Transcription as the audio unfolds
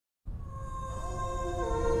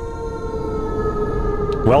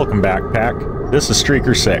Welcome back, Pack. This is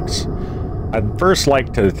Streaker6. I'd first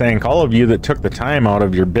like to thank all of you that took the time out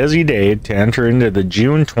of your busy day to enter into the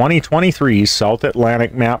June 2023 South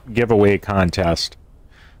Atlantic Map Giveaway Contest.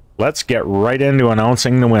 Let's get right into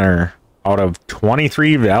announcing the winner. Out of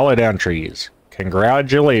 23 valid entries,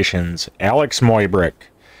 congratulations, Alex Moybrick.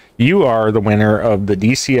 You are the winner of the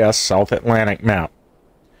DCS South Atlantic map.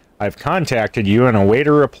 I've contacted you and await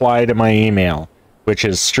a reply to my email, which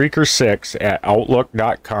is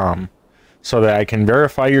streaker6@outlook.com, so that I can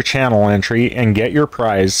verify your channel entry and get your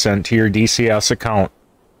prize sent to your DCS account.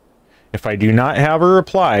 If I do not have a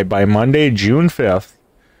reply by Monday, June 5th,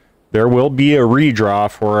 there will be a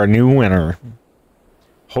redraw for a new winner.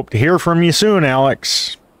 Hope to hear from you soon,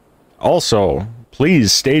 Alex. Also,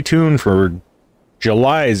 please stay tuned for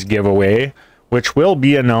July's giveaway, which will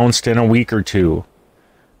be announced in a week or two.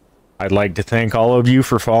 I'd like to thank all of you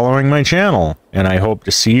for following my channel, and I hope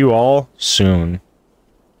to see you all soon.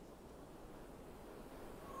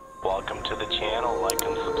 Welcome to the channel, like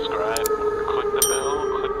and subscribe, click the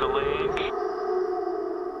bell, click the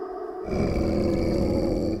link.